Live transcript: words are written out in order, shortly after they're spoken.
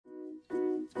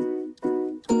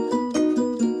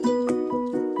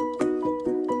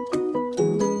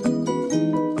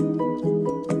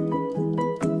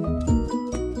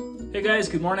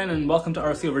good morning and welcome to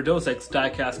RC Overdose X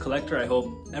Diecast Collector. I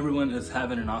hope everyone is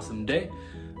having an awesome day.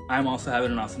 I'm also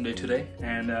having an awesome day today,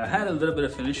 and I had a little bit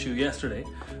of an issue yesterday.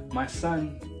 My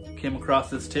son came across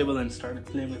this table and started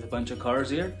playing with a bunch of cars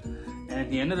here,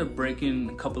 and he ended up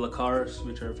breaking a couple of cars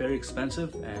which are very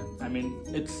expensive. And I mean,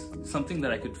 it's something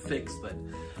that I could fix, but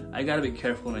I gotta be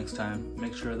careful next time,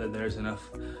 make sure that there's enough,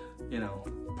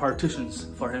 partitions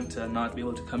for him to not be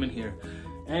able to come in here.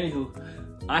 Anywho,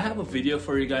 I have a video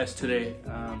for you guys today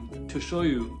to show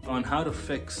you on how to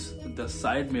fix the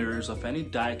side mirrors of any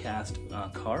die-cast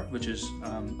car, which is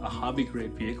a hobby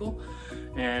grade vehicle.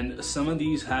 And some of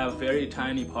these have very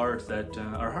tiny parts that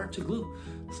are hard to glue.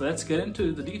 So let's get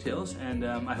into the details, and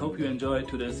I hope you enjoy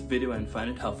today's video and find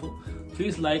it helpful.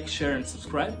 Please like, share, and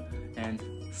subscribe, and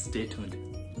stay tuned.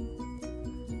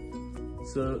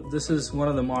 So this is one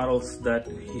of the models that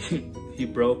he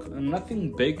broke.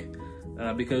 Nothing big,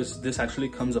 because this actually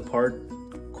comes apart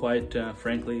quite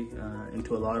frankly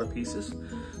into a lot of pieces.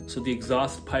 So the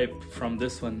exhaust pipe from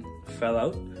this one fell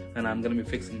out, and I'm going to be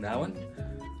fixing that one.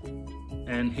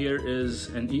 And here is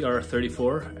an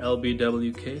ER34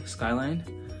 LBWK Skyline,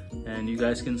 and you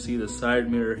guys can see the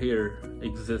side mirror here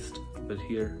exists, but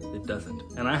here it doesn't.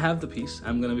 And I have the piece.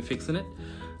 I'm going to be fixing it.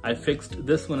 I fixed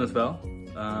this one as well.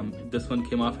 This one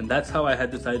came off, and that's how I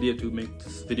had this idea to make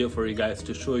this video for you guys,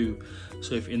 to show you,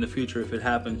 so if in the future if it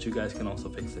happens, you guys can also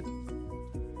fix it.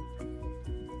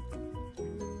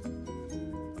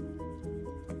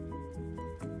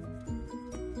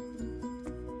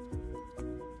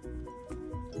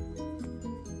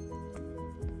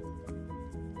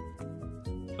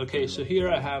 Okay, so here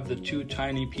I have the two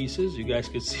tiny pieces. You guys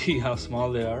can see how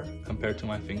small they are compared to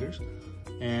my fingers.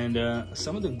 And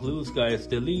some of the glues, guys,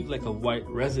 they leave like a white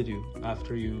residue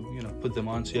after you put them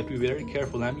on, so you have to be very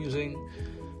careful. I'm using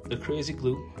the Crazy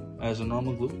Glue as a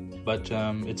normal glue, but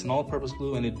it's an all-purpose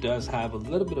glue, and it does have a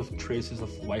little bit of traces of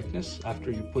whiteness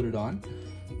after you put it on.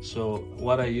 So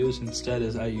what I use instead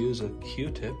is I use a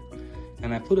Q-tip,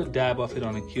 and I put a dab of it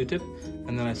on a Q-tip,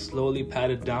 and then I slowly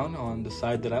pat it down on the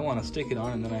side that I want to stick it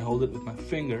on, and then I hold it with my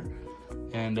finger,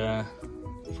 and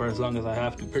for as long as I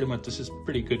have to. Pretty much this is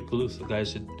pretty good glue, so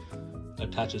guys, it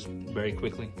attaches very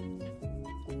quickly.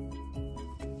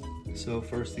 So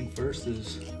first thing first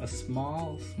is a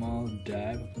small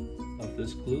dab of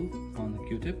this glue on the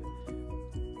Q-tip.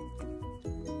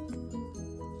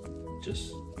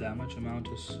 Just that much amount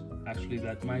is, actually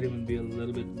that might even be a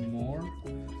little bit more,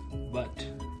 but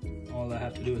all I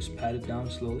have to do is pat it down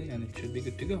slowly and it should be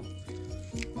good to go.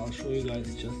 I'll show you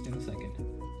guys just in a second.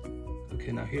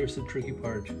 Okay, now here's the tricky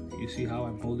part. You see how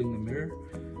I'm holding the mirror?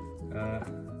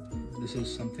 This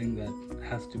is something that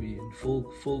has to be in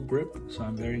full grip, so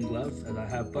I'm wearing gloves and I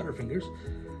have butterfingers.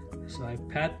 So I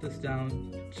pat this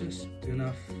down just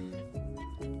enough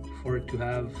for it to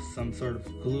have some sort of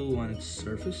glue on its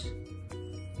surface.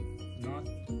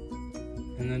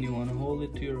 And then you want to hold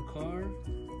it to your car.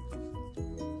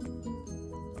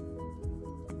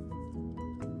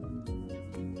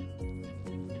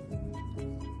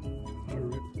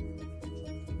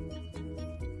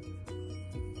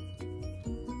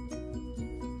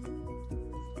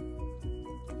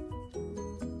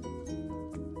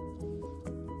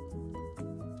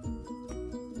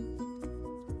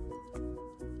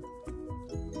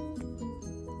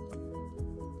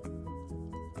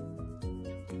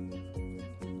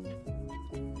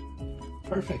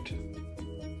 Perfect.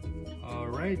 All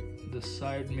right, the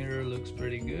side mirror looks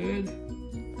pretty good.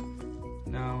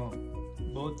 Now,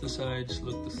 both the sides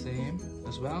look the same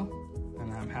as well,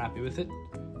 and I'm happy with it.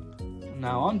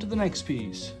 Now on to the next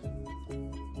piece.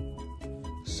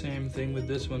 Same thing with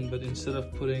this one, but instead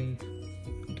of putting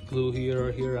glue here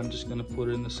or here, I'm just gonna put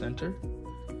it in the center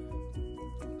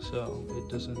so it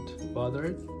doesn't bother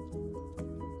it.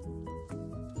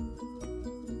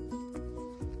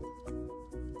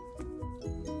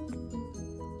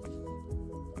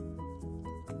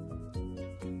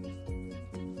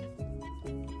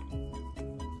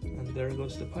 There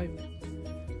goes the pipe.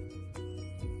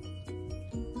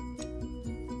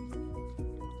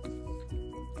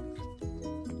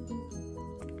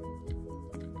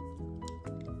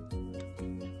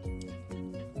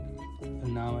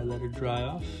 And now I let it dry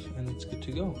off and it's good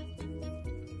to go.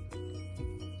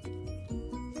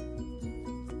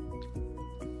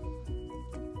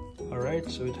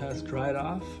 Alright, so it has dried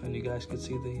off and you guys can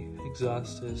see the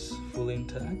exhaust is fully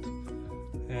intact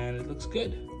and it looks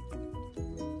good.